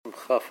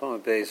Chafam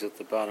Beis at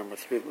the bottom, or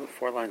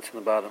 4 lines in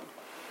the bottom.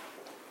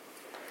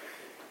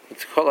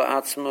 It's Kola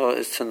Atzma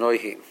is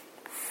Tanoihi.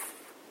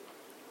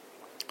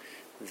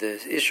 The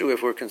issue,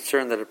 if we're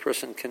concerned that a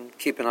person can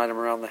keep an item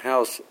around the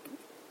house,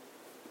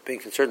 being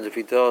concerned if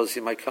he does, he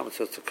might come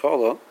to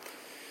Tzakola,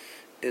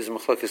 is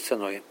Machlokes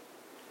Tanoim.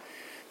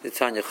 The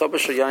Tanya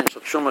Chabash Yain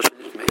Shal Truma Shel.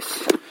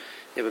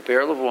 You have a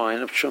barrel of wine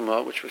of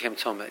Truma which became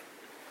Tomei.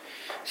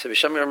 So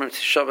B'Sham Yomim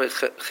Tishavei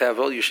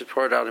Chavel, you should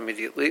pour it out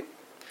immediately,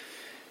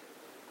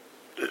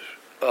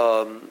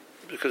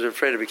 because they're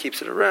afraid if he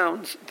keeps it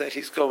around that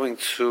he's going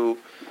to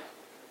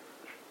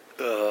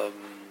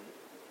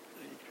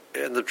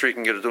end up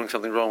drinking it or doing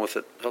something wrong with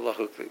it.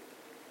 Halachically.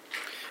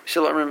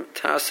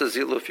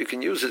 If you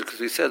can use it, because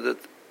we said that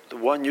the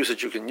one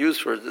usage you can use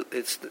for it,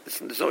 there's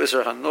no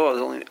Isra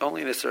Hanoah,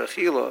 only an Isra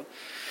Achila.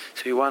 So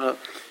if you want to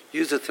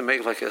use it to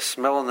make like a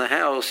smell in the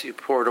house, you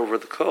pour it over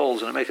the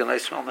coals and it makes a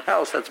nice smell in the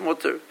house, that's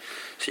mutter.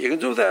 So you can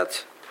do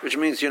that, which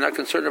means you're not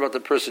concerned about the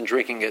person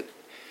drinking it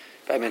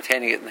by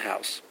maintaining it in the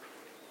house.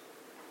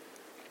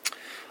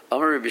 I'm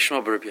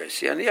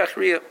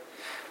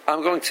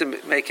going to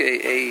make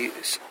a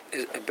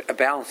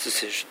balanced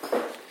decision.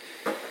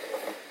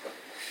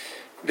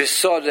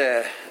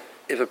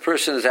 If a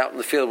person is out in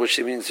the field, which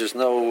means there's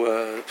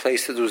no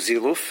place to do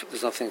ziluf,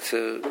 there's nothing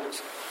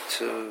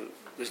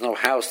there's no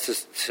house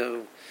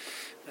to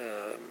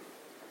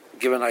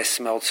give a nice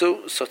smell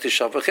to, so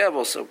tishav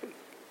v'chevel. So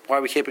why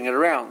are we keeping it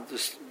around?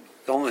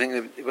 The only thing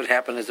that would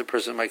happen is the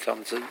person might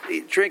come to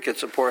drink it,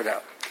 so pour it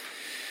out.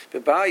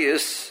 But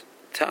bayis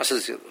tas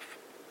ziluf.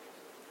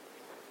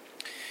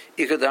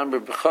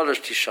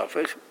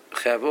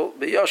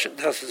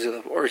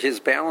 Or his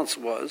balance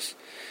was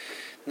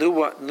new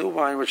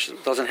wine which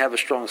doesn't have a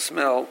strong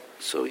smell,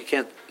 so you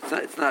can't.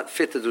 It's not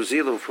fit to do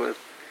ziluf with.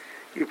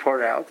 You pour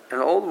it out. And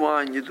old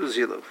wine you do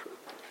ziluf with.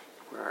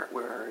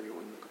 Where are you?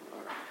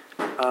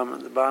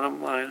 On the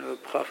bottom line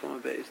of Chafam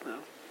Beis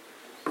now.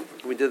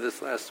 We did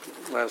this last week.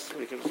 I was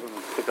going to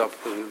pick up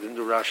because we didn't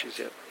do Rashi's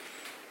yet.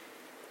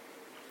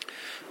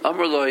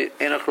 Amar loy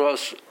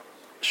enachros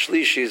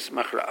shlishis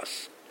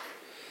machras.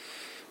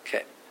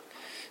 Okay,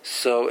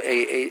 so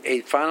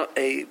a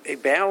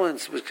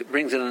balance which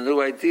brings in a new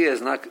idea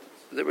is not,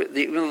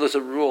 even though there's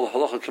a rule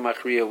halacha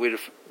k'machriya where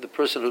the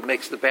person who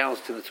makes the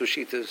balance to the two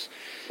shitas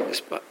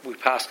is we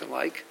paskin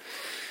like,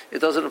 it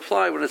doesn't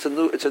apply when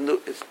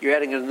you're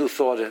adding a new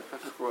thought in.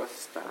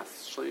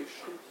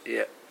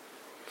 Yeah,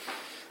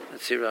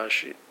 let's see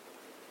Rashi.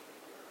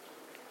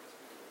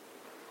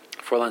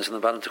 4 lines in the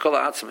bottom.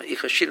 Tekola atzma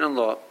ichashinan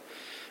lo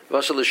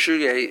v'asal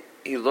l'shuye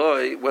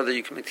iloi, whether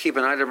you can keep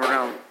an item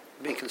around,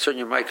 being concerned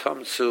you might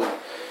come to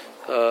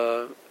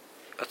a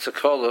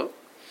tzakola,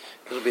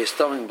 it'll be a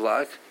stumbling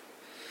block.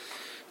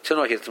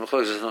 Lashon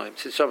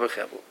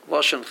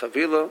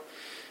chavila,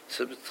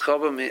 so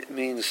chava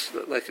means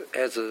like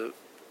as a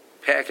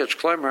package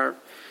klemmer.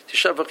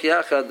 Tishavach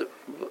yachad,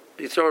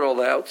 you throw it all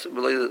out.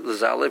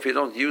 If you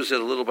don't use it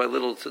little by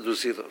little to do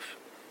ziluf,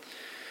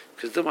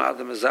 because duma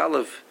adam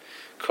azalev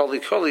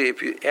koli,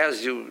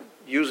 as you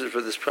use it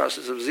for this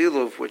process of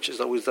ziluf, which is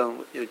always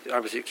done.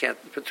 Obviously, you can't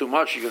put too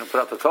much. You're going to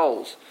put out the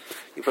coals.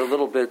 You put a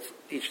little bit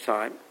each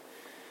time.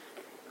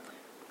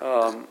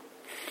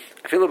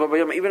 I feel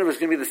even if it's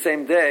going to be the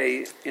same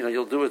day,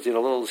 you'll do it. A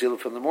little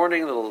ziluf in the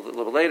morning, a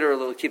little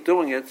later, keep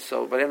doing it.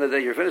 So by the end of the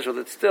day, you're finished with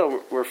it.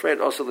 Still, we're afraid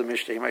also the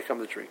mishnah he might come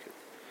to drink it.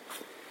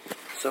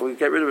 So we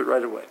get rid of it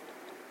right away.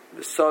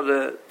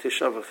 Besada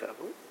tishav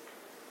v'chevel.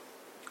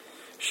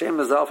 Shem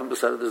mazal from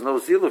besada. There's no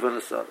ziluf in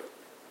the sada.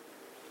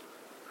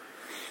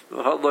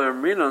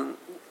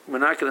 We're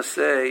not going to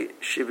say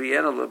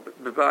shiviena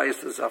bebayis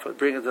to zafa,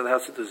 bring it to the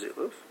house to do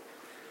ziluf.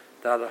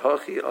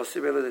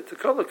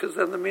 Because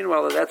then,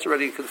 meanwhile, that's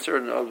already a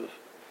concern of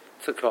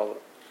tzakola.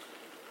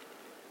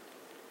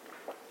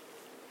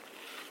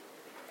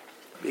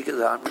 Because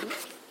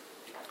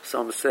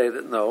some say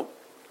that no,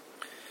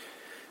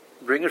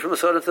 bring it from the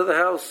sada to the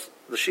house.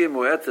 The shia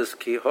mu'etis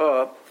ki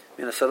ha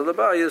min asada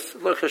lebayis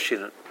lo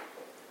chashinan.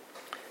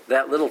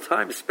 That little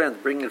time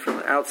spent bringing it from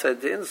the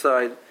outside to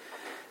inside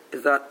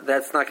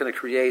that's not going to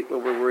create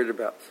what we're worried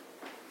about.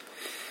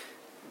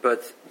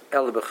 But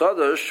el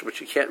b'chodosh,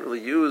 which you can't really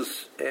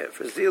use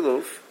for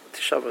ziluf,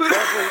 tishav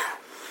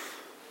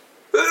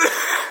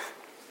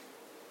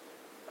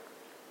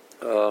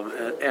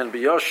and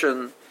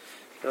b'yoshin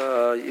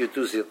you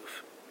do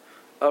ziluf.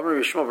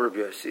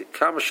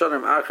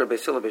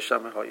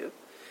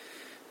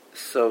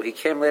 So he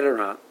came later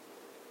on,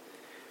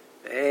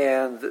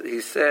 and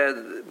he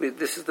said,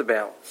 "This is the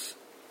balance."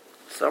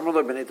 Some of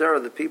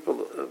the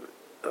people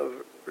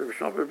of Rabbi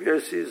Shmuel Bar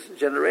Yossi's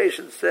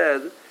generation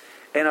said,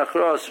 "En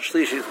achros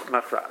shlishis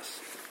machras."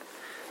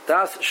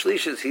 Das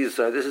shlishis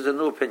hizar. This is a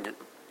new opinion.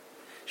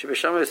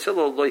 Shebesham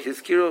Yisilo lo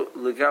hizkiru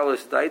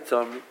legalis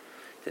daitam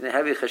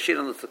tenehavi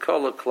chashinan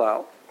l'tzakola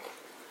klal.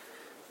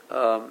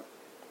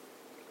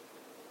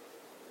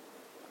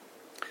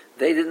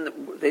 They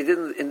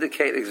didn't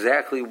indicate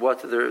exactly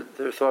what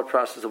their thought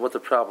process of what the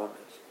problem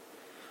is.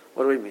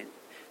 What do we mean?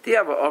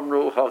 Diava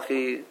Amru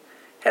Hachi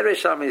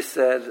Hereshami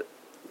said,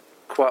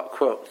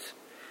 quote,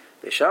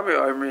 Beishamai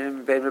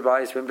Omrim Ben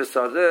Mebayis Ben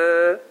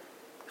Besada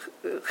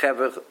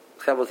Chevel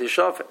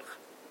Tishafech.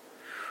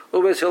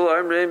 Ubeis Hillel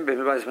Omrim Ben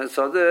Mebayis Ben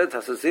Besada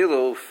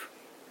Tasaziluf.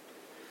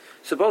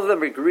 So both of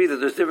them agree that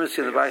there's difference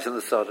between the Bayis and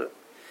the Sada.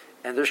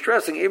 And they're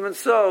stressing, even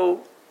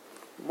so,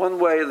 one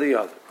way or the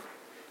other.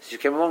 So you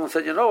came along and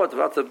said, you know what,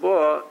 about the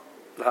Boa,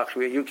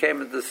 you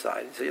came and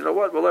decided. He said, you know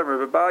what, well,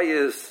 remember, the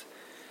Bayis is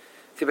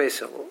Beis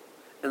Hillel.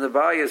 And the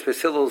Bayis,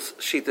 Beis Hillel's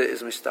Shita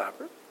is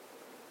Mistaber.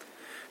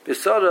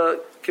 Besada,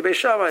 Beis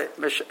Shammai,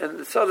 and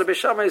the Sada Beis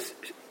Shammai's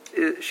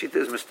Shita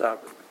is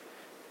Mistaber.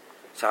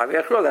 So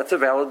that's a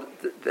valid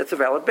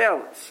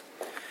balance.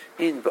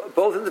 In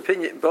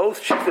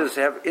both Shitas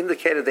have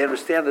indicated they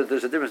understand that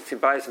there's a difference between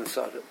Bayis and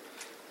Sada.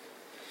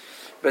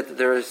 But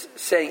they're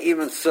saying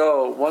even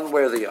so, one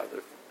way or the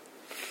other.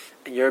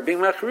 And you're being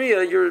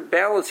Machriya, you're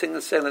balancing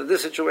and saying that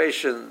this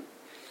situation,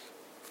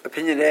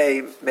 opinion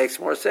A makes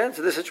more sense,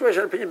 and this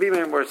situation, opinion B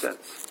makes more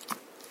sense.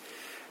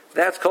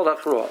 That's called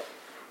Achroa.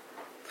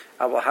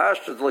 But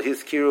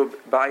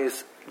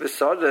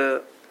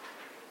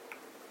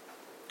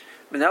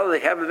now that they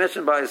haven't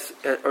mentioned Bayis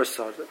or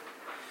Sada,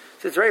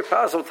 so it's very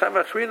possible, we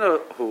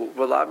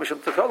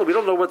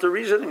don't know what the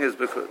reasoning is,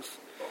 because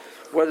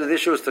whether the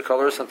issue is the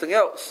color or something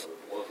else.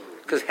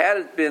 Because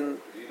had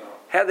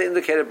they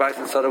indicated Bayis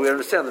and Sada, we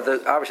understand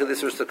that obviously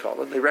this was the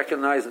color. They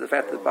recognize the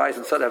fact that Bayis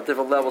and Sada have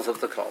different levels of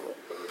the color,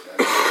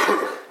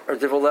 or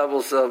different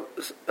levels of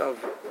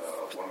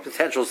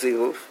potential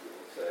ziluf.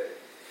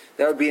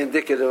 That would be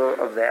indicative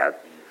of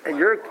that. And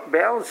you're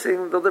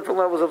balancing the different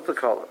levels of the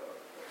color.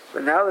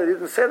 But now they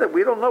didn't say that.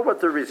 We don't know what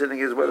the reasoning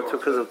is, whether it's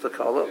because of the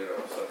color.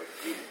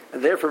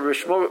 And therefore,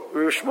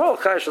 Rishmol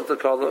Chayshot the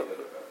color.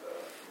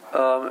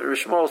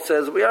 Rishmol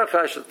says, we are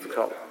Chayshot the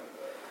color.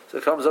 So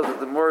it comes up that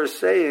the Gemara is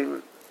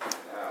saying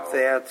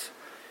that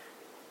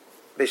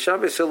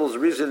Beis Hillel's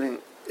reasoning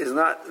is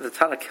not, the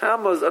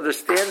Tanakama's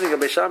understanding of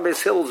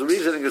Beis Hillel's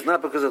reasoning is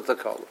not because of the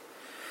color.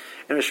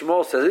 And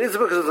Rishmol says it is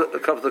because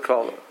of the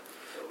color.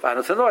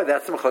 Final Tanoi,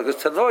 that's the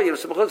Mechlokes Tanoi.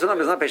 So Mechlokes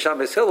Tanoi is not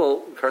Beis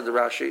Hillel, according to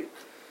Rashi.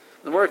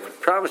 The Gemara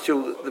promised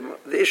you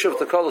the issue of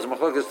the color is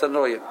Mechlokes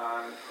Tanoi.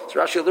 So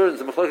Rashi learns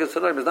the Mechlokes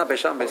Tanoi is not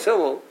Beis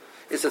Hillel.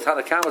 It's the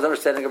Tanakama's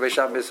understanding of Beis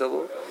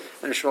Hillel,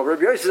 and Shmuel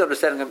Rabbi Yosef's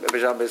understanding of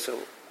Beis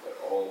Hillel.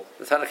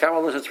 The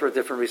Tanakama learns it for a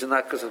different reason,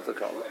 not because of the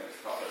color.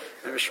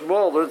 And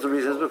Shmuel learns the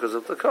reasons because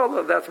of the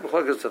color. That's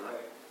Mechlokes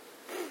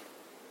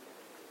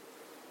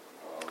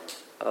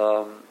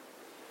Tanoi.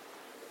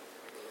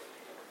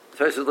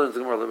 Tosfos learns the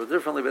Gemara a little bit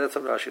differently, but that's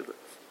how Rashi learns.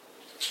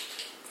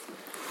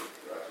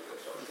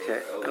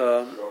 Okay.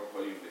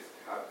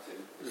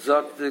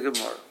 Zok the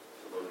Gemara.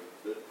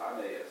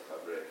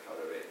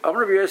 Amr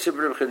Rabbi Yosef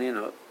Rabbi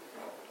Chanina.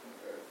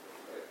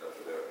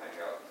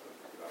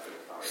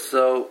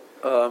 So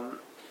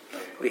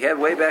we had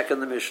way back in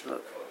the Mishnah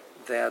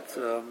that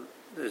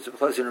there's a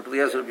place in Rabbi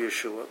Eliezer Rabbi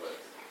Yeshua.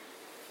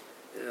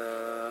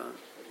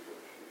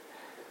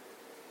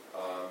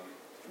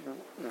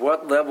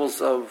 What levels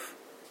of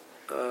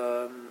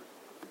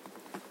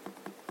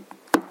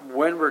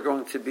when we're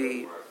going to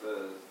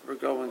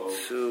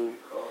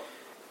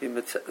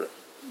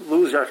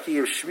lose our key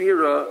of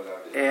Shmira,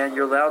 and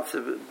you're allowed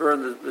to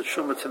burn the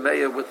Shuma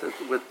Tameya with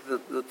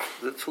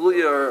the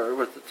Tuluya or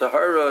with the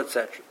Tahara,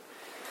 etc.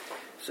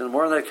 So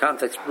more in that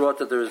context brought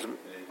that there's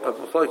a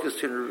Mechlokes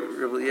between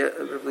Rabbi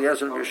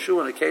Eliezer and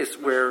Yeshua in a case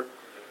where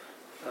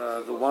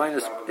the wine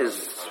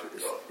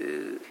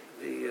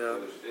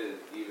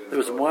there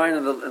was wine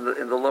in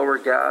the lower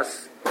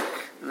gas,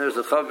 and there's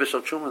a Chav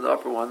Bishal Truma in the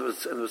upper one, and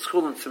there was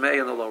Chulin Tzmei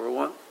in the lower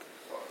one.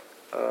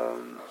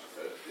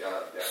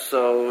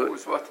 So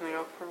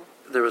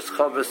there was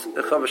Chav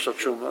Bishal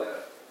Truma,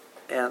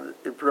 and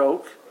it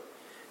broke,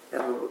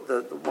 and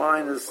the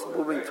wine is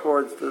moving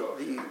towards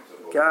the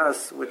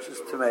gas, which is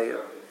Tmei.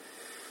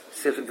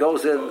 So if it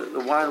goes in, the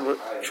wine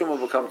Truma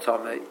will become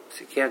Tamei,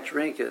 so you can't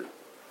drink it.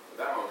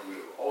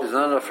 There's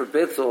not enough for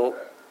bittul,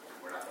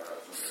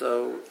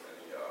 so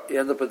you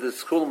end up with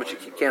this chulin, which you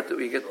can't do.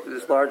 You get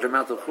this large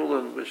amount of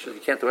chulin, which you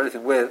can't do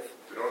anything with.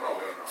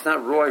 It's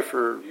not roy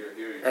for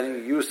any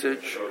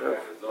usage of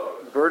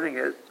burning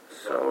it,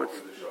 so it's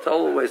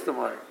total waste of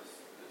money.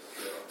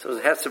 So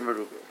it has to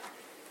meruba.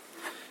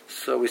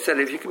 So we said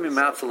if you can be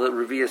matzal at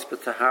revius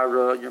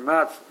b'tahara, you're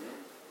matzal.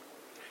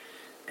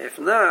 If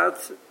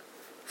not,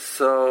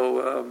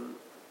 so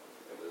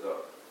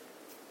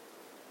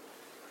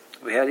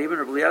we had even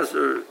Rabbi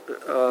Eliezer.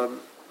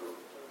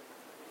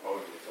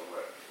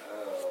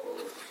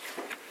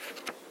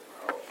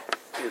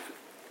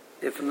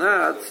 If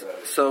not,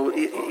 so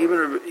even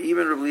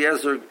Rabbi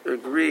Eliezer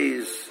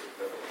agrees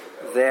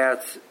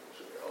that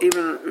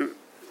even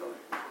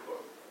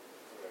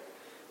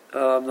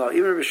Rabbi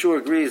Yeshua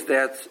agrees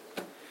that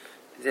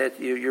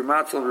you're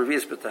matzal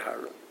revius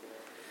b'tahara.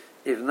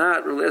 If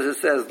not, Rabbi Eliezer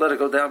says let it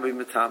go down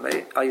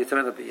b'mitame al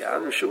yitamena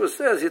b'yad. Yeshua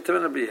says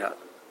yitamena b'yad.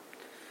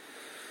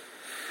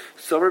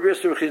 So Rabbi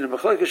Yosef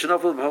Mechlokes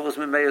shenofel b'hochos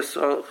mimeya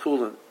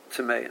chulin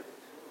tamein.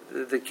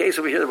 The case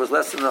over here there was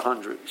less than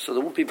 100, so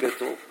there won't be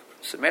bittul.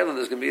 So Melon,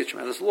 there's going to be a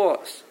tremendous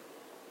loss.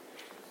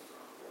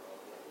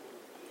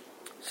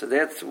 So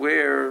that's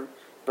where,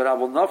 but I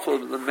will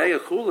nafel the meya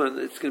chulin.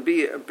 It's going to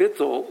be a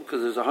bittul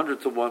because there's 100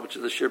 to 1, which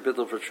is the sheer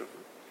bittul for truma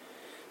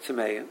to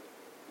meya.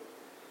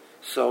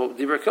 So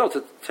the rekel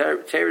to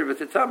terry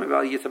b'titami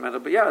about yitamena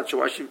b'yad. So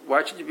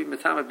why should you be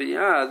metama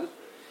b'yad?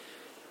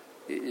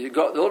 You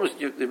go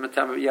the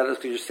metama b'yad is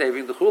because you're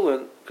saving the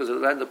chulin because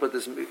it'll end up with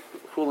this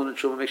chulin and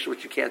truma mixture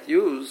which you can't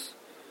use.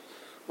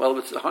 Well,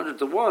 if it's 100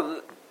 to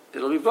 1,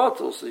 it'll be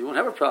bottle, so you won't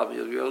have a problem.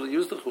 You'll be able to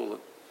use the chulin.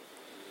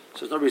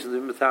 So there's no reason to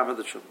be metama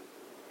the truma.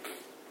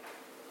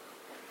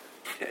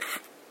 Okay.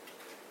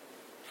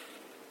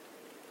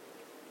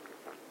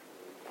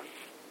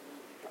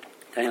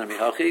 Tayna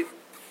mihachi.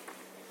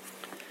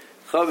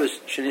 Chavish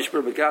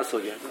shenishber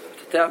begasel again.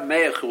 Tetav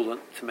meya chulin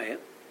to meya.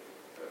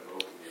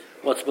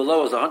 What's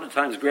below is 100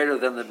 times greater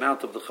than the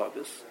amount of the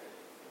chavis.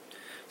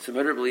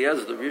 Similar to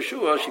Eliezer of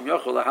Yeshua, Shim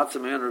Yochel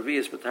lahatzim and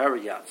revius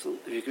b'tahar yatzel.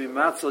 If you can be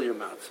matzel, you're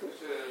matzel.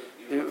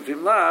 If you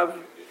love,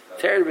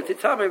 tered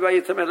b'titame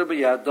b'yitamel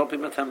b'yad. Don't be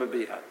matame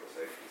b'yad.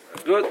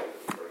 Good.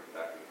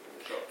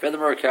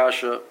 Furthermore,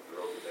 kasha.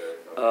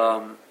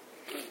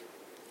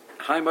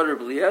 Hi, mother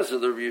of Eliezer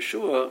of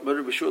Yeshua,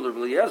 mother of Yeshua of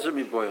Eliezer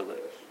mi boile.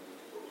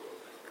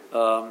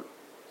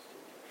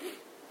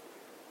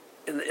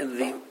 In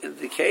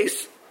the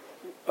case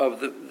of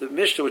the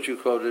Mishnah which you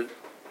quoted,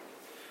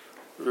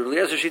 Rabbi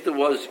Eliezer Shita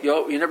was,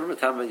 you never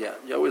matama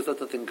yet. You always let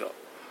the thing go.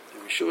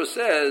 And Yeshua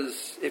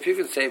says, if you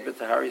can say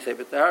b'tahara, you say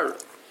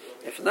b'tahara.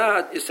 If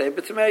not, you say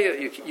b'tameya.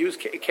 You use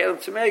kelim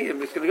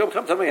tameim. It's going to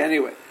come tameya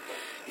anyway.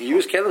 You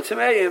use kelim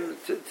tameim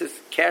to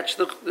catch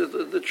the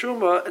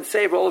truma and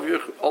save all of your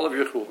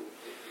chul.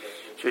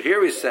 So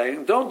here he's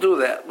saying, don't do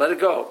that. Let it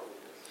go.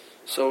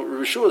 So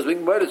Rabbi Yeshua is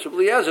being murdered to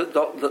Rabbi Eliezer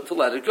to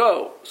let it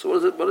go. So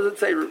what does it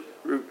say?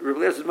 Rabbi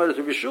Eliezer is murdered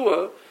to Rabbi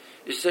Yeshua.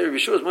 You should say Rabbi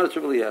Yeshua is murdered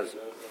to Rabbi Eliezer.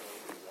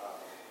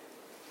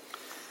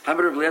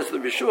 Hamad Rabbi Eliezer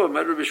Rabbi Yeshua,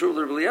 Hamad Rabbi Yeshua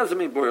Rabbi Eliezer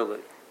mi boile.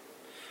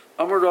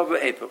 Amar Rava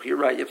Epoch. You're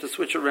right. You have to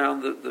switch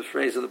around the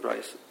phrase of the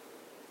Bryson.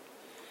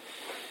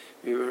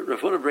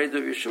 Rafuna Braid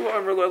Rabbi Yeshua,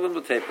 Amar Loilam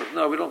L'Tepach.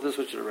 No, we don't have to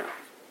switch it around.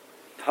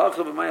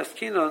 Halcha b'mayas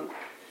kinon.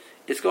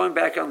 It's going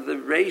back on the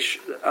reish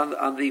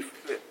on the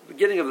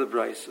beginning of the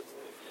Bryson.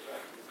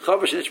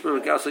 Chavash nishbar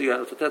v'gasel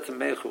yohanu tatet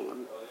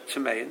tameichul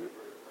tamein.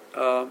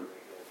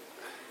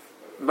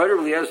 Murder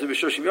Eliezer Rabbi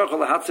Yeshua Shim Yochel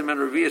lahatzim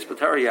and revius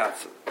b'tahar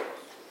yatzim.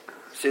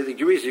 Say the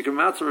Greece, you can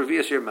matzah,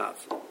 revius your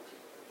matzah.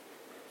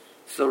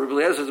 So Rabbi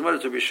Eliezer is murder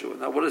to Yeshua.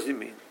 Now, what does he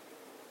mean?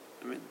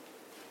 I mean,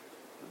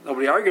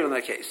 nobody argued on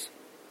that case.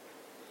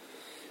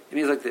 It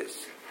means like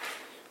this: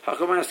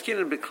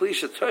 Hachamayaskinan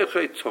beklisha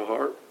toichay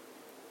tohar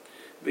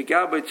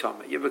begabay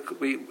tama. You have a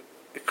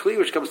kli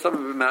which comes from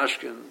a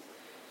mashkin.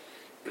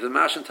 If the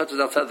mashkin touches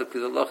outside the kli,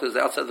 the loch is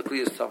outside the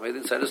kli is tama.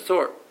 Inside is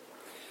tor.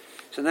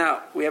 So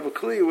now we have a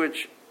kli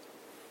which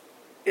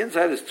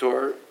inside is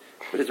tor.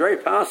 But it's very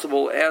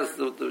possible as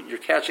you're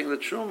catching the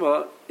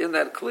truma in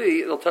that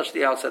kli, it'll touch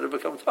the outside and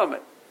become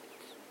tameh.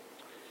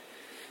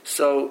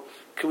 So,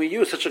 can we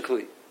use such a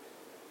kli?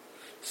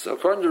 So,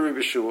 according to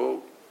Rabbi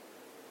Yeshua,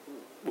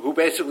 who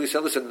basically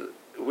said, listen,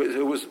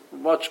 who was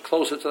much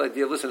closer to the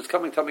idea, listen, it's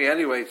coming tameh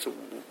anyway, so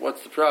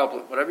what's the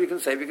problem? Whatever you can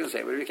save, you can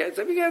save. Whatever you can't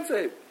save, you can't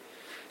save.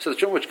 So the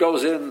truma which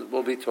goes in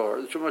will be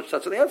torah. The truma which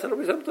touches on the outside will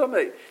be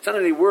tameh. It's not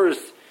any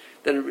worse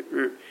than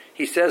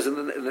he says in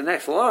the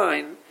next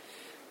line,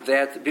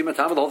 that be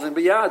matama the whole thing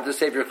b'yad to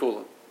save your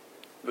chulin.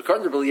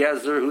 According to Rabbi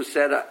Eliezer, who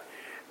said,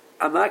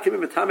 I'm not going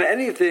to be matama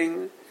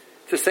anything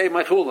to save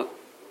my chulin.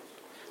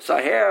 So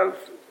I have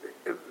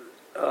if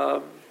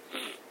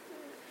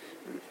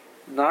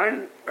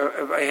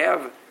I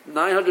have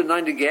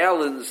 990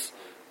 gallons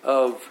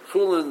of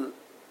chulin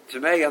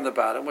tamei on the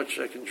bottom, which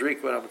I can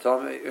drink when I'm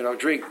tamei,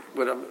 drink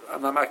when I'm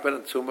not makbet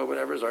on tumah,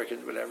 whatever,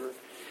 zarkin, whatever,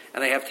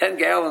 and I have 10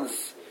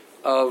 gallons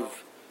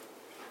of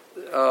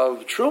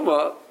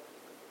truma.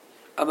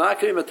 I'm not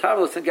going to be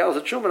metabolist 10 gallons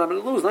of truma, and I'm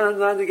going to lose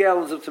 990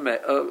 gallons of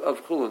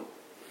chulin.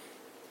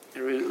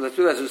 That's what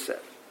Eliezer said.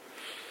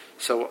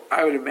 So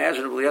I would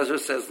imagine if Eliezer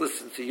says,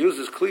 listen, to use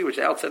this kli which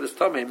outside is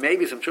tummy,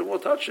 maybe some truma will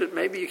touch it,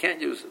 maybe you can't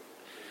use it.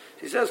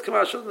 He says, come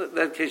on, in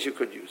that case you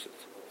could use it.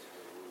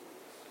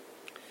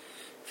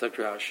 It's like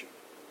Rashi.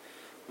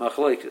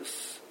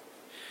 Machlokes.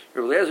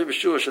 Rabbi Eliezer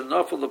b'shua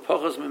shenafel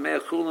lepachas mimei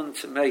chulin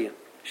tameim.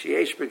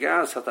 Sheyesh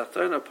begas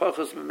hatachtoina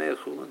pachas mimei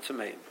chulin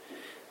tameim.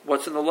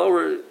 What's in the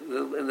lower,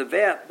 in the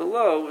vat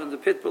below, in the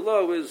pit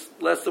below, is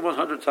less than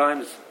 100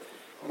 times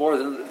more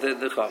than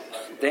the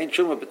chavis. Dain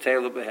truma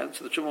b'teila behen,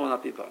 so the truma will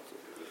not be bottled.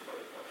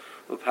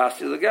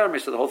 L'pasti l'garmi,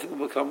 so the whole thing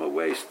will become a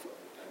waste.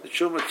 The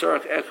truma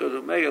tzarech echad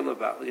u'meya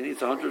l'bat. It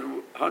needs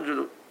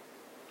 100,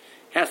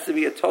 has to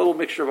be a total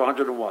mixture of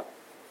 101.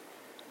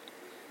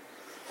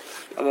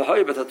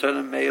 Alahoy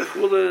b'tatana meya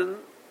chulin,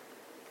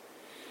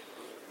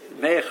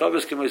 meya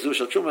chavis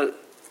k'meizush truma.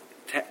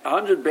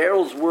 100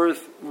 barrels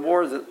worth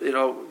more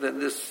than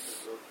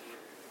this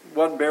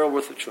 1 barrel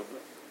worth of truma.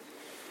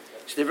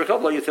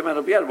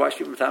 Why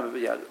should you be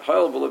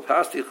however,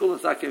 past the chulin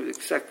is not going to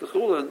affect the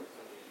chulin,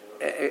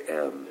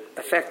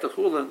 affect the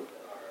chulin.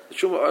 The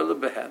truma oil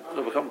behen,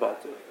 it'll become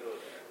bottled.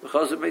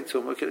 because it made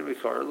tumah can be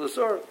kar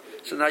l'sor.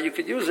 So now you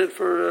could use it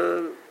for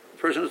a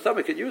person whose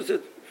stomach could use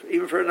it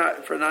even for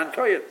a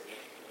non-kohen.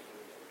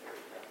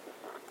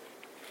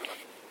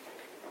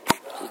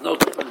 There's no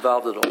tumah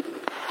involved at all.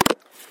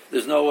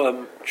 There's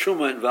no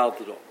truma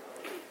involved at all.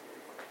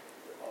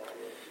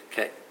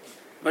 Okay.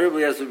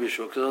 Because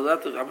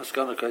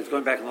he's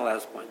going back on the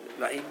last point.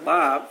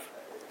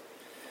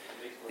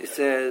 He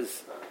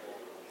says,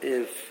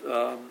 if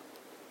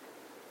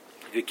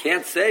you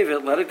can't save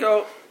it, let it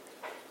go.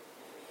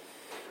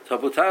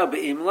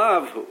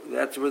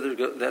 That's where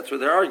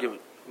they're arguing.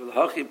 With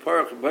Haki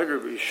Parach B'der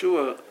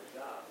Yeshua,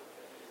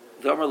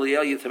 Damar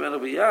Liel Yitamenu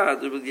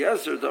B'Yad, with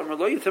Yezer Damar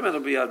Lo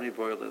Yitamenu B'Yad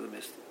Miboil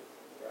LeMist.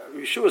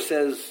 Yeshua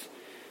says,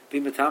 "Be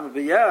Matama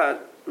B'Yad."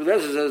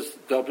 Yezer says,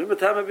 "Don't be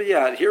Matama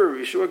B'Yad." Here,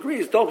 Yeshua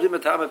agrees, "Don't be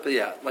Matama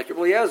B'Yad," like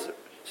Rabbi Yezer.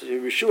 So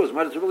Yeshua is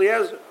mighty to Rabbi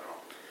Yezer.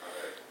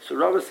 So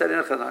Rabbi said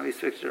in Chanam, he's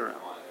fixed it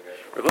around.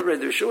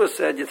 Yeshua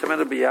said,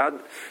 "Yitamenu B'Yad,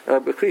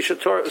 B'Klisha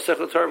Torah,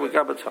 Sechel Torah,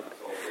 V'Gabatam."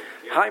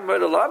 Hi,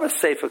 Mordeh Lava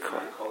Sefer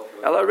Kol.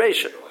 Ela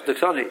Reisha. The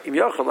Tony Im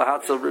Yochel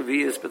Lahatzel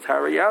Revius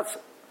B'Tara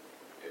Yatzel.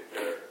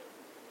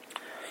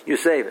 You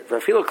save it.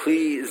 V'Afilo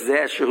Kli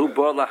Zeh Shehu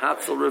Bo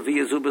Lahatzel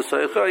Revius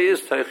U'B'Soicha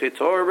is Teichei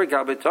Torah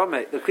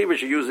V'Gabatam. The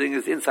cleavage you're using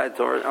is inside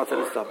Torah, outside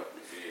the stomach.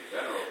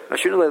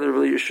 Ashinu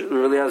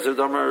Really Azer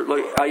Domer Lo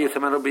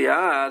Ayitamenu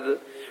B'Yad.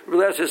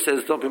 Eliezer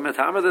says, "Don't be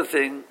matame the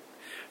thing."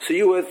 So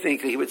you would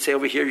think that he would say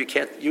over here, you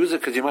can't use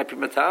it because you might be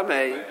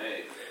matame.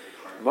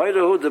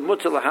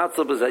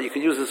 You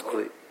can use this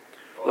kli.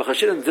 That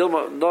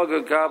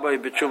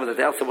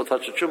the outside will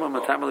touch the truma, and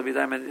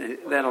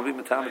then it'll be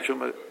matame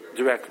truma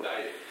directly.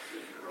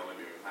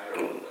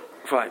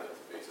 Fine.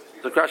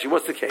 So Rashi,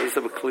 what's the case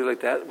of a kli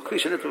like that?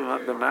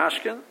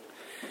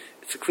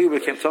 It's a kli we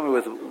came to me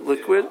with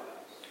liquid.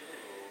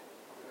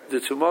 The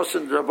tumos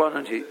and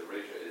drabanan,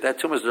 that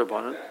tumos is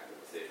drabanan.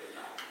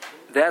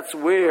 That's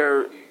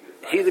where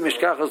he the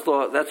mishkachas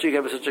law. That's where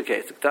you have such a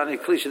case.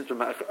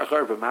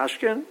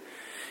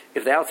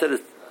 If the outside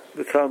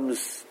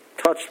becomes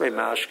touched by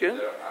mashkin,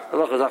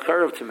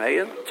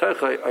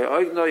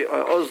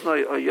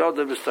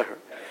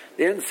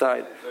 the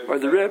inside or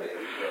the rib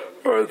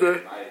or the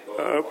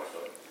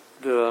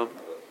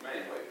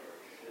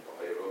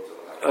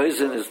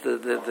oizen is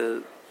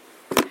the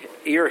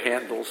ear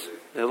handles.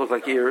 They look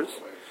like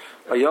ears.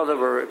 A yodav,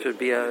 or it would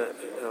be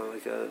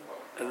like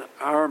an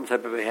arm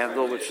type of a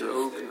handle, which is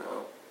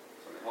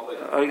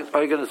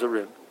oigen is a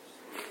rib.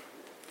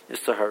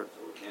 It's to hurt.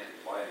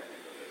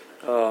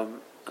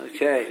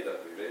 Okay.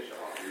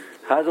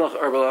 Hadlach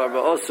arba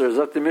oser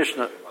zok the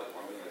Mishnah.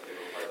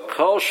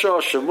 Kol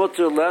shosh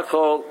mutter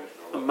lechol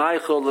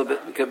meichel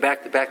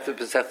back to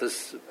Pesachim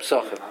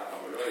Pesachim.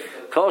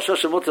 Kol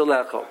shosh mutter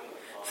lechol.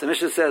 So the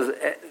Mishnah says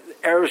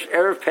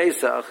erev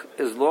Pesach,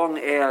 as long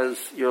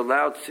as you're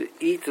allowed to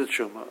eat the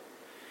truma,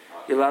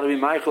 you're allowed to be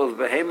meichel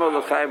behemo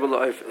l'chayv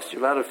l'oifes.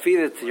 You're allowed to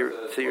feed it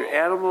to your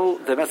animal,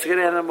 domestic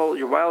animal,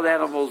 your wild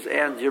animals,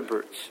 and your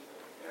birds.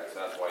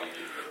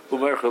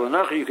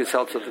 You can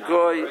sell it to the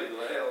goy.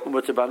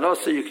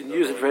 You can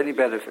use it for any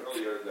benefit.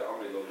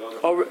 The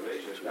whole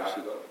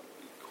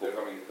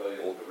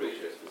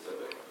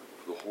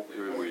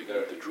period where you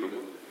get the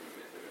truma.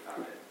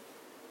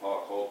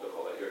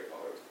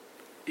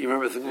 You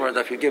remember the Gemara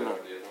Daf Gimel,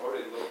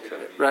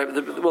 right?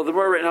 The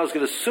Gemara right now is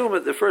going to assume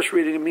that the first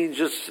reading means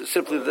just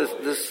simply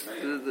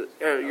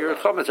your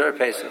comments are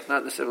Pesach,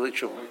 not necessarily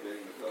truma.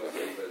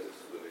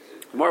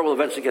 The Gemara will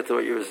eventually get to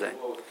what you were saying.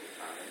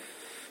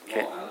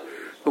 Okay.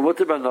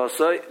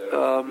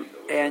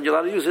 And you're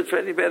allowed to use it for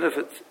any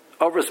benefit.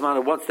 Over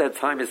Samana, once that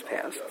time is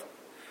passed.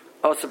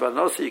 Also,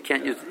 you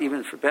can't use it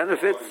even for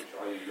benefit.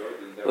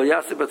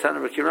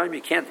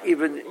 You can't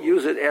even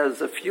use it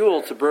as a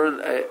fuel to burn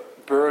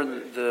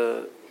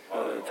the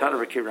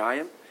Tanur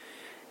Kirayim.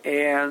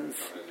 And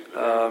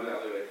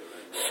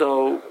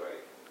so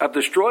I'm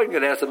destroying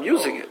it as I'm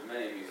using it.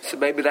 So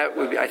maybe that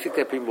would be, I think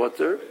that'd be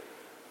mutter.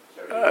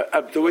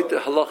 I'm doing the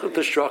halacha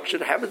destruction.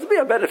 It happens to be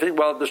I'm benefiting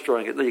while I'm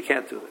destroying it. No, you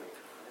can't do that.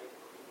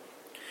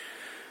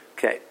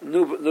 Okay,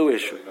 new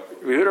issue.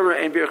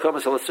 Beer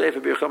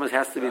chametz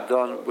has to be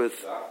done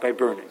by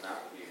burning.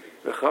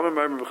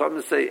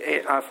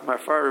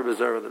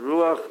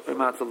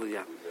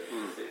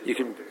 You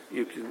can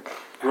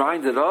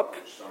grind it up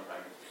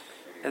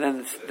and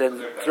then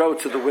throw it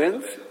to the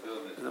wind,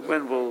 and the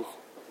wind will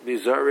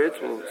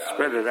will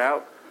spread it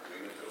out,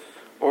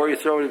 or you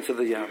throw it into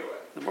the yam.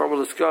 The more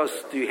we'll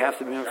discuss, do you have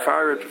to be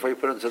mefarer before you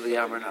put it into the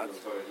yam or not?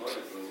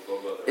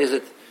 Is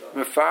it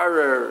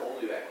mefarer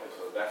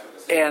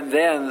and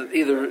then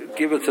either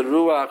give it to the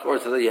ruach or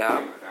to the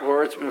yam,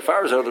 or it's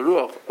mefarer or the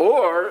ruach,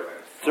 or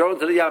throw it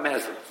to the yam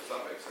as it?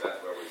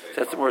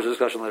 That's more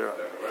discussion later on.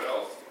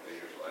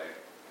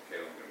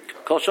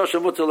 Kol shosha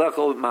mutar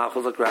lechol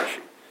ma'achol like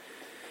Rashi.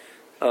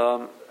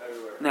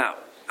 Now,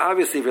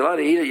 obviously, if you're allowed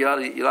to eat it, you're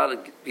allowed to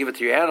give it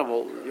to your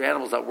animal. Your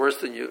animal's not worse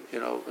than you.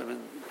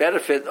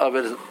 Benefit of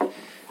it is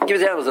give it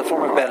to animals a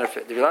form of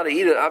benefit. If you're allowed to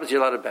eat it, obviously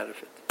you're allowed to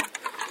benefit.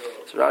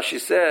 So Rashi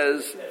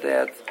says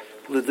that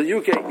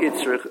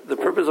the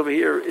purpose over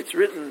here, it's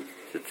written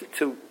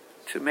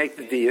to make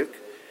the diuk,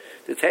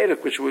 the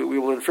teduk, which we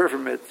will infer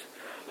from it.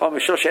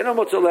 As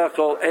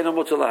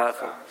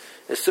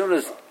soon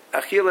as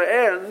achila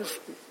ends,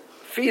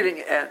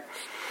 feeding ends.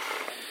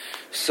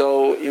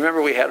 So you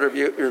remember we had Rabbi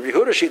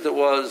Yehuda sheet that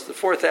was the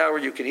 4th hour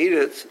you can eat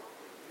it,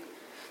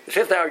 the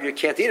 5th hour you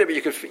can't eat it, but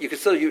you can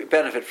still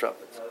benefit from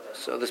it.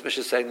 So this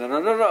Mishnah is saying no.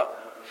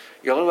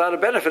 You're only allowed to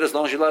benefit as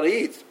long as you're allowed to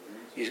eat.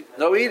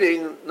 No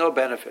eating, no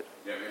benefit.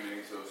 Yeah,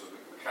 so the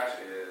cash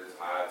is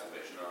high to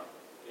Mishnah.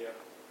 Yeah.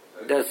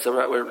 That's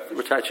right.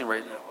 We're touching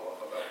right now.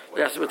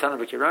 Yes, we're talking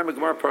about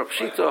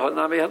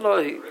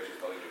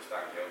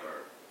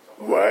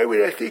why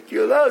would I think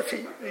you're allowed to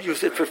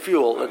use it for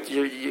fuel? That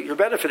you're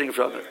benefiting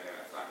from it.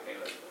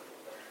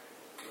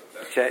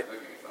 Okay.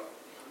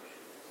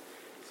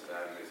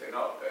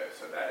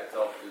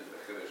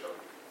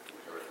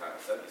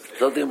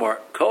 Something more.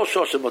 Kol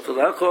shosh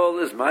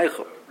mutalechol is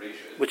meichel,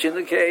 which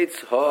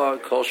indicates kol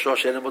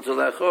shosh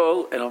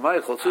mutalechol and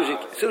meichel.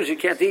 As soon as you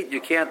can't eat,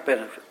 you can't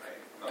benefit.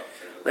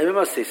 Let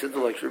must say said the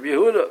like Rabbi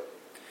Yehuda.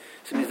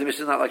 So it means the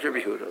Mishnah is not like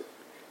Rabbi Yehuda.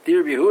 The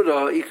Rabbi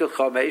Yehuda ikal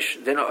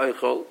chamesh dena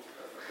oichol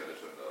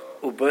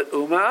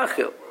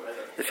uma'achil.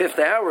 The 5th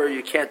hour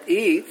you can't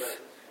eat,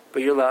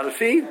 but you're allowed to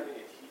feed.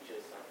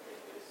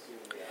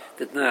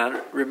 The 5th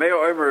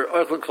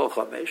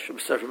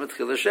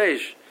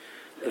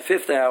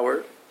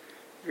hour,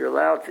 you're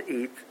allowed to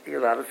eat, you're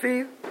allowed to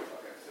feed,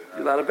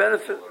 you're allowed to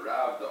benefit.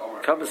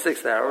 Come the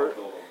 6th hour,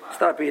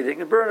 stop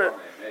eating and burn it.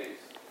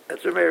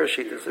 That's Rameir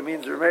Shittas. It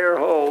means Rameir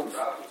holds,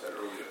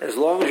 as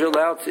long as you're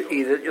allowed to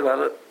eat it, you're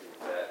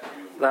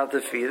allowed to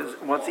feed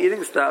it. Once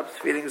eating stops,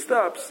 feeding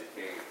stops.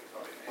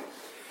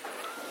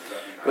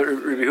 But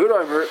Rabbi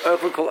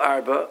Yehuda kol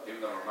arba,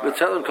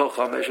 v'tzelem kol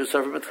chamesh,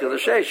 v'safrim etchil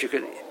sheish. You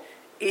can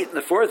eat in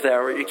the 4th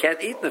hour. You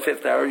can't eat in the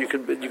 5th hour. You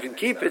can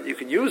keep it. You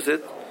can use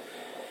it.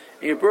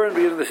 And you burn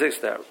beginning the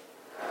 6th hour.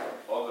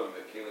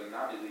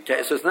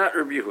 Okay, so it's not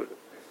Rabbi Yehuda.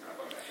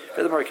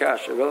 For the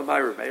Markasha, well, my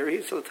Rameir,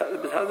 he's the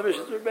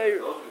Mishnah is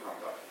Rameir.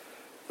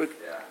 But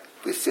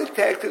the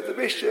syntax of the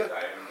Mishnah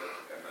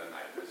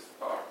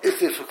is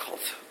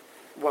difficult.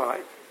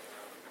 Why?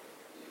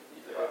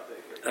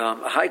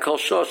 High kol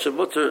shosh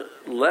mutter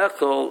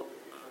lechol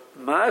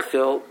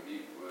machil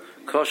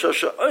kol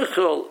shosh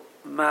oichol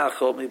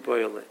machil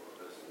miboyle.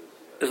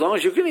 As long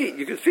as you can eat,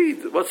 you can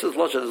feed. What's this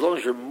lashon? As long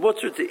as you're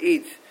mutter to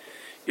eat,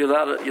 you're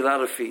allowed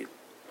to feed.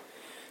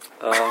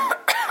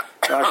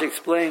 Rashi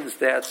explains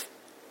that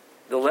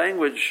the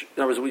language,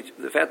 in other words,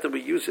 the fact that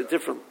we use it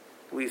different,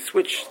 we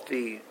switch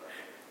the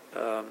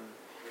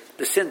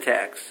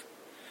syntax.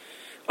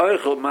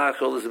 Oichol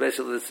machil is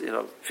basically this,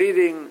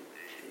 feeding.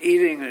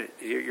 Eating,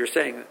 you're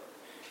saying,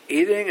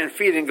 eating and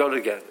feeding go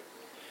together.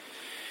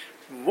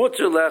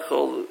 Mutter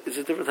lechol is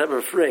a different type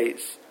of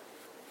phrase.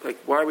 Like,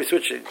 why are we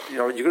switching?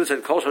 You could have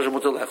said, kol shosh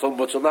mutter lechol,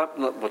 mutter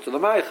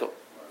l'maychol,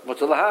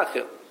 mutter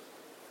l'hachil.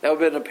 That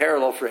would have been a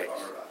parallel phrase.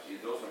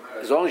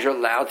 As long as you're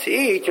allowed to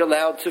eat, you're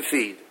allowed to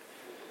feed.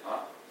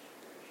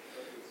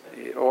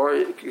 Or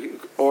you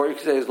could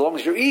say, as long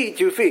as you eat,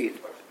 you feed.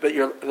 But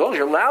as long as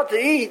you're allowed to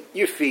eat,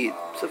 you feed.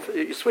 So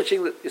you're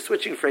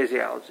switching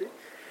phraseology.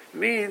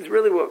 Means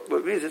really what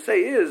it means to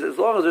say is, as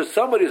long as there's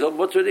somebody who's on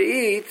mutter to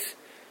eat,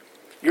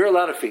 you're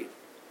allowed to feed.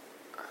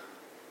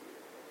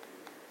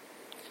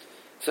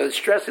 So it's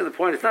stressing the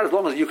point, it's not as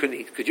long as you can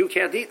eat, because you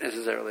can't eat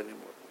necessarily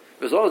anymore.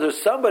 But as long as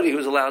there's somebody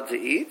who's allowed to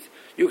eat,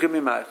 you can be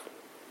meichel.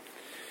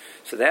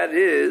 So that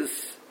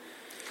is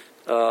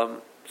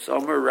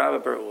Somer Rabba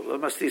Barul.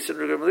 Mastisin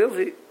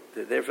Gamliel.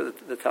 Therefore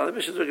the Talmud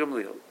Mishnah is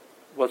Gamliel.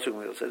 What's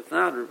Gamliel? Said it's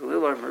not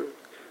Gamliel Armor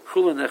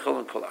Chulin Nechol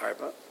and Kol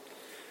Arba.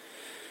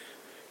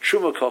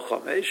 Shuma kol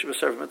chamesh,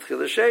 v'sarv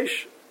matchil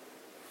sheish.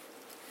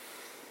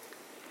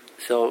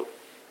 So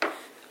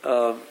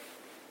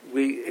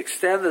we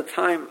extend the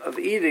time of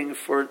eating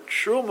for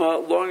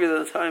truma longer than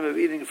the time of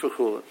eating for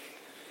chulin.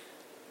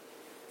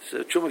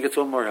 So truma gets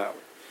 1 more hour.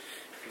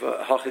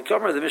 But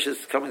hachikamer, the Mishnah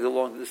is coming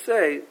along to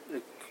say,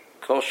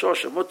 kol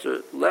shosh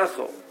mutter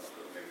lechol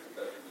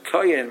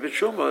kayen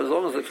b'truma. As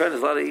long as the kayen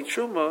is allowed to eat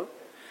truma,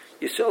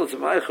 you still it's a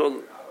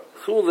meichel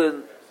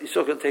chulin. You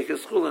still can take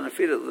his chulin and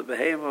feed it to the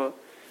behema.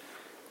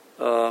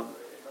 The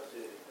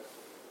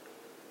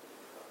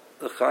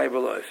chai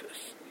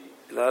b'loifis,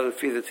 allowed to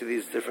feed it to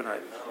these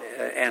different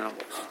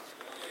animals.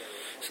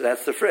 So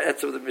that's the phrase.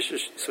 That's what the Mishnah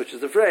switches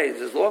the phrase.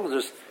 As long as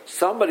there's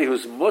somebody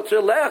who's mutter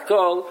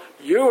lechol,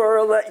 you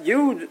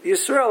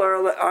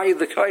Yisrael are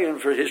the kayan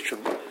for his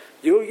truma.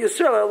 You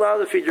Yisrael are allowed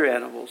to feed your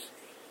animals.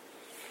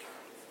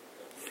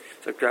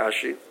 So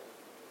Rashi,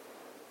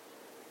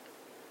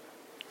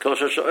 kol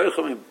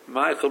shasha'oichel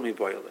ma'achel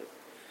miboyle.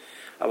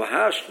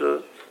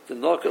 Avahashta. The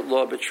Nokat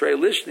law betray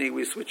lishni,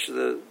 we switch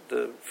the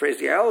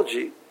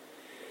phraseology.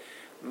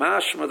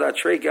 Mashma that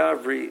trey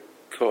gavri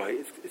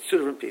koi. It's 2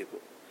 different people.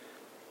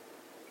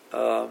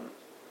 So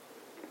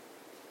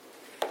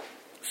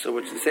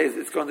what you say is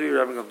it's going to be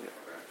Rabbi Gamliel.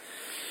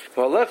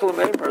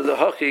 The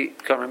hachi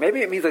kamer.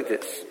 Maybe it means like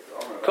this.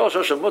 Kol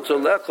shosha mutter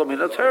lechol min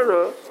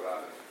atera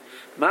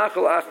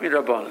machol af min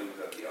rabbanan.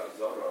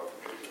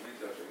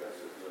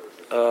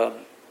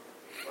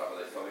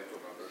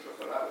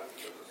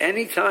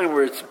 any time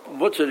where it's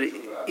mutter,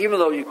 even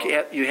though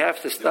you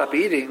have to stop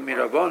eating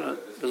mirabona,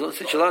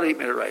 since you're allowed to eat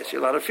rice,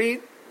 you're allowed to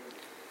feed.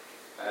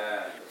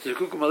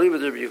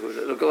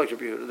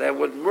 That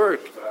wouldn't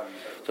work.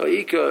 So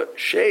ika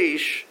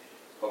sheish,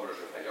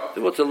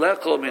 what's a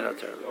lechol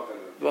minater?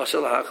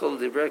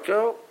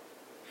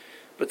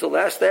 But the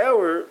last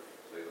hour,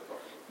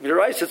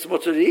 rice it's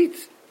mutter to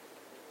eat.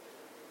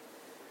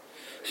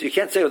 So you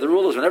can't say, well, the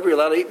rule is whenever you're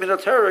allowed to eat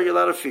minater, you're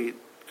allowed to feed.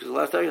 Because the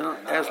last hour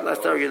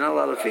you're not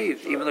allowed to feed,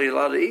 even though you're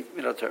allowed to eat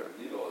minater.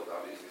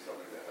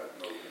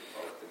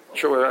 I'm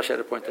sure where Rashi had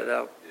to point that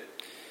out.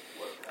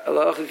 There's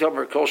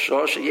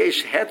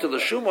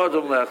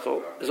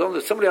only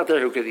somebody out there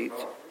who could eat,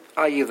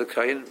 i.e. the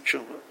kayin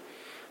shuma.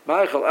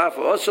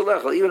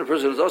 Even a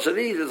person who's also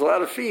eat is allowed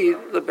to feed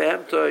the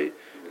behemtoi,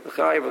 the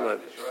chayiv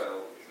levis.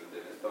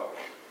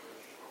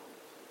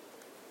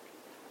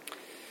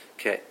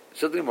 Okay,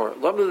 something more.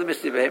 Why does the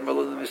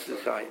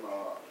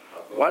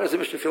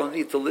Mishnah feel a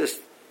need to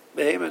list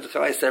behem and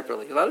chay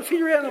separately? You're allowed to feed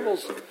your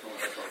animals.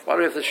 Why do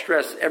we have to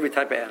stress every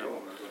type of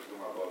animal?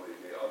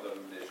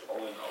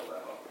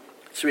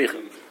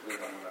 Tzricha.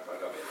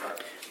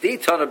 The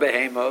ton of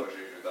behema,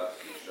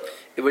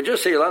 it would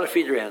just say you're allowed to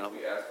feed your animal.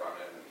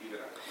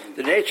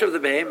 The nature of the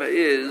behema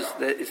is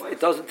that it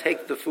doesn't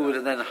take the food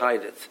and then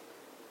hide it.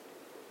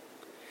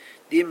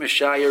 The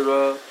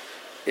mishayira,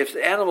 if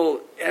the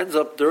animal ends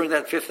up during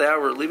that 5th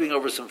hour leaving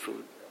over some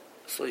food,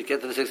 so you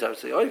get to the 6th hour,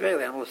 say, oh, you've had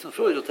the animal some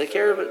food, you'll take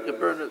care of it, you'll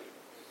burn it.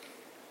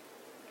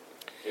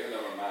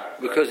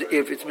 Because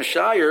if it's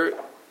mishayir,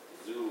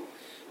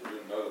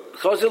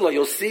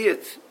 you'll see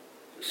it,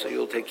 so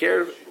you'll take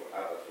care of it.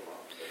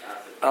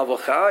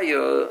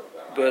 Avachaya,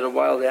 but a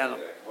wild animal.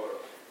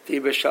 The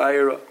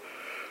mishayir,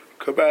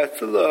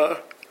 kabatala,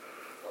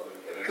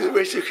 it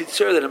makes you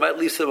concerned that it might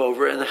leave some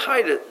over and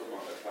hide it.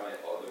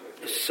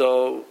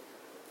 So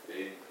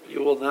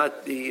you will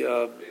not be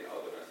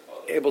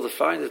able to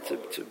find it to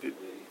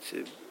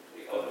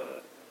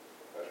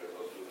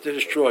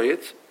destroy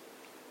it.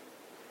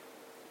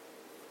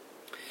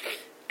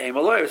 A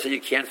lawyer said you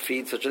can't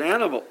feed such an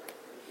animal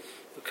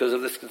because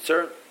of this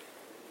concern.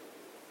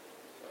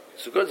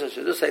 So good, so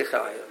just say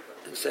chaya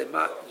and say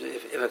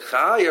if a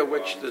chaya,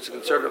 which there's a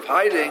concern of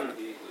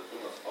hiding,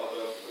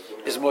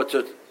 is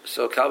mutter.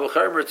 So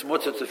kavachaymer, it's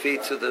mutter to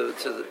feed to the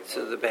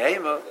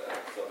behema.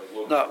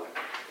 No.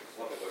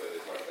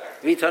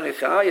 If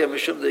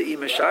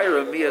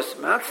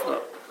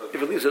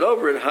it leaves it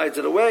over, it hides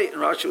it away. And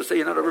Rashi would say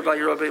you're not over by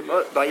your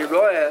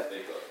roya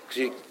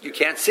because you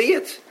can't see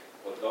it.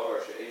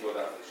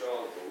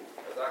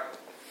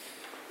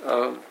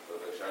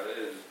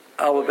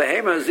 Our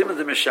behema is zimah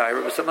the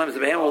mishayra, but sometimes the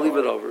behema will leave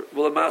it over.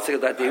 Well, the master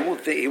that day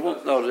he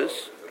won't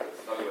notice.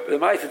 But the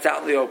mice it's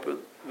out in the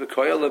open. The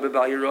koyel of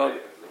b'bayirov,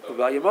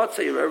 b'bayimotze.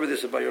 You remember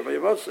this about your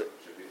b'bayimotze.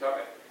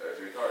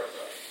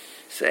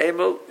 Say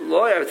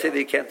lawyer, I would say that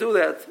you can't do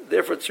that.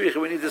 Therefore, tzricha,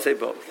 we need to say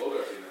both.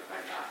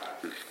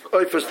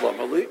 Oifus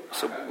lomali.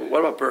 So, what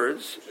about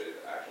birds?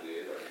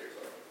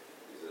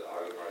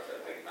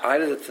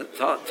 Either the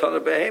ton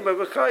of behema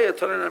v'chaya,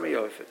 ton of nami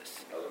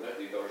oifus.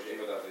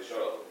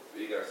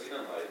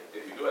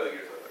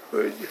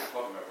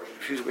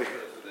 Excuse me.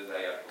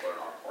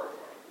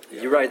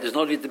 You're right. There's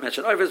no need to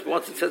mention oifus, but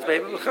once it says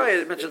behema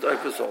v'chaya, it mentions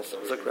oifus also.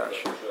 It's a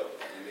crash.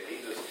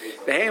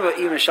 Behema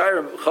even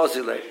shayrim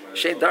chazile.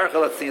 Shein darcha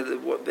latzin.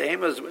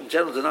 Behemas in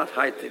general do not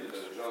hide things.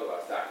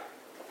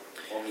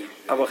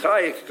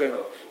 Avachai,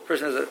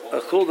 person has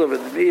a chuldav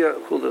in the miyah.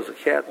 Chuldav is a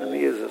cat. The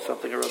miyah is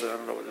something or other. I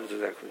don't know what it is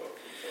exactly.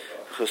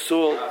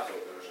 Chasul.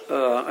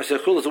 I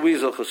said chuldav is a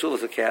weasel. Chasul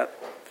is a cat.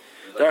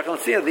 Darcha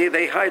latzin.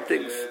 They hide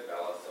things.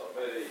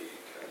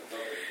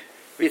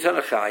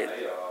 Vitanachai.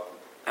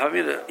 I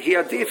mean, he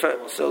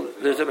adifa. So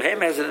there's a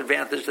behema has an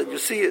advantage that you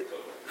see it.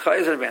 Chai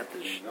is an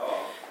advantage.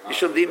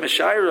 Yishum di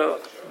mashayra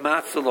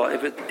matzala.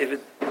 If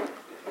it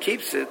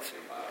keeps it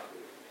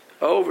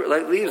over,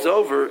 like leaves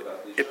over,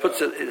 it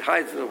puts it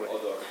hides it away.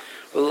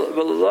 Well,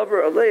 the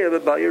lover aleya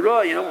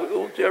b'bayira, we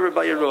won't do ever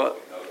bayira.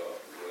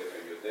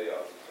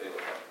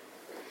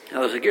 Now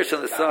there's a gersh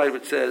on the side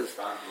which says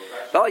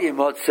bal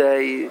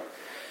yimotzei,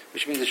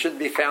 which means it shouldn't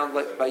be found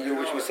like by you,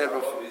 which we said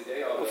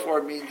before.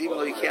 It means even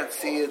though you can't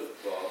see it,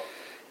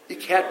 you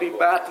can't be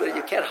battle,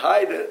 you can't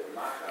hide it.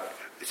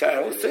 He said,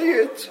 I don't see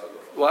it.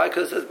 Why?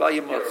 Because it says by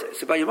Yimotze.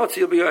 So by Yimotze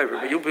you'll be over,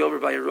 but you'll be over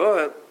by your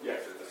roa.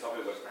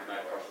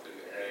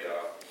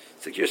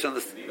 It's a kirsh on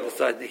the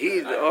side. The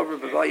he, the over,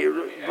 but by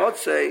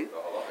Yimotze,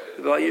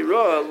 by your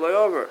roa, lay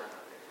over.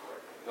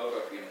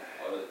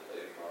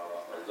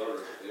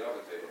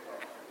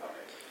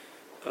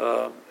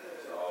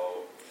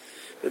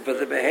 But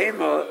the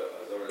behema,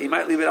 he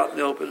might leave it out in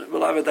the open.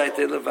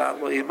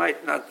 Well, he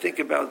might not think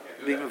about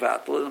being a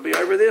vatl. It'll be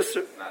over this.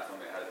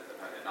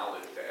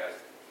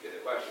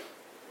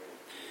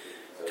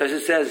 Tasha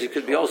says you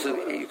could have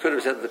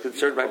said the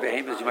concern by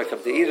behemoths you might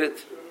come to eat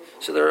it.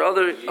 So there are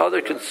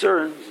other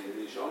concerns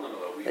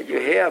that you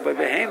have by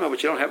behemoth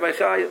which you don't have by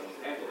chayah.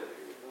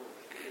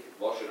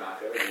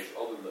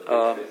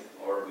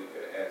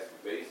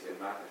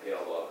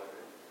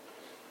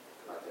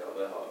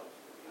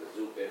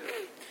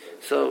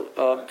 So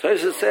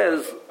Tosha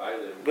says,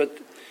 but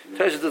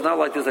Tosha does not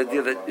like this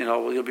idea that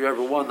you'll be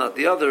over one, not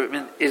the other. I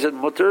mean, is it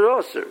mutter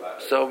or osir?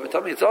 So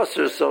tell me it's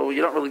osir, so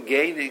you're not really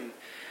gaining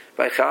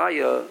by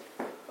chaya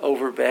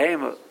over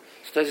behema.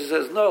 So Tosha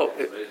says no,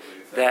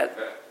 that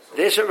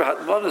desher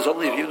hatmon is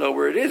only if you know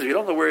where it is. If you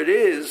don't know where it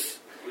is,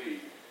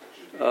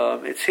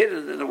 it's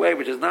hidden in a way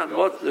which is not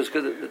motzer.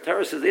 Because the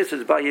Torah says this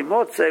is by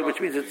yimotze,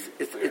 which means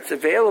it's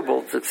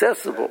available, it's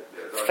accessible,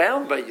 it's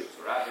found by you.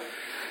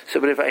 So,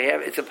 but if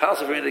it's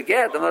impossible for me to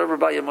get, I'm not over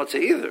by yimotze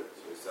either.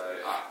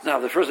 Now,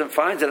 if the person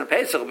finds it in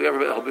Pesach,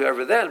 he'll be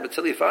over then. But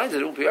till he finds it,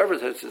 he won't be over.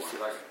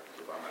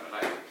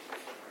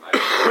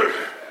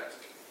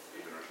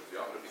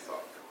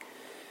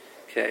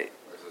 Okay.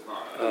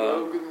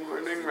 Good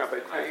morning, Rabbi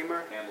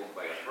Kramer.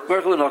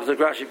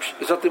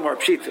 It's something more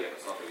pshita.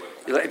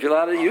 If you're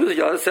allowed to use it,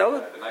 you're allowed to sell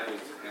it.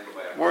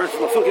 More the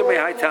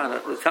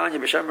Tanya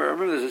B'Shamai.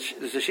 Remember,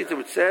 there's a shita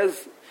which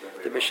says,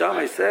 the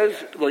B'Shamai says,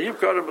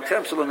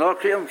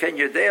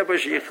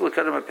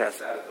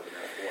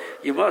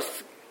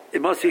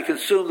 it must be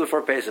consumed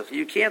before Pesach.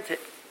 You can't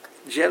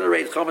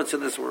generate chametz in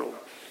this world.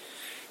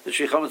 There's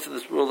chametz in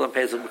this world on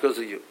Pesach because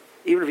of you,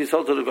 even if you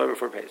sold to the guy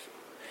before Pesach.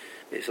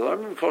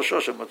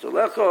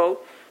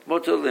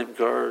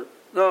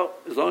 No,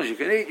 as long as you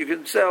can eat, you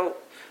can sell.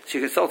 So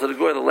you can sell to the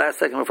goy the last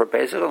second before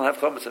Pesach. Don't have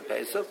chametz in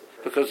Pesach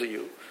because of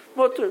you.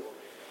 Mutter.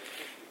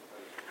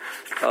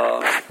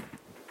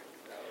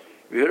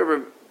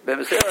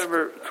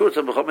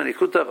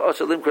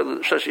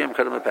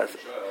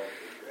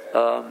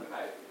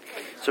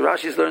 So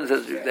Rashi learns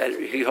that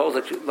he holds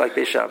like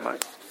Beis Shammai.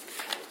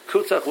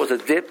 Kutzach was a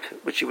dip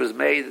which was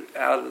made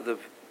out of the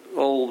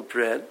old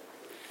bread,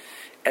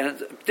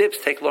 and dips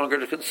take longer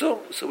to consume.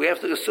 So we have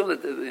to assume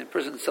that the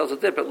person sells a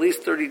dip at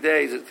least 30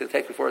 days it can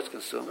take before it's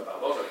consumed.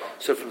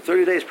 So from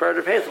 30 days prior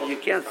to Pesach, you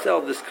can't sell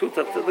this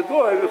kutzach to the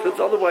goy because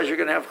otherwise you're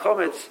going to have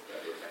chametz.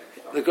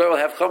 The goy will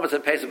have chametz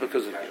and Pesach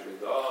because of you.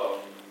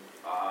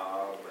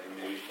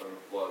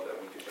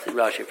 See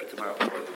Rashi for tomorrow.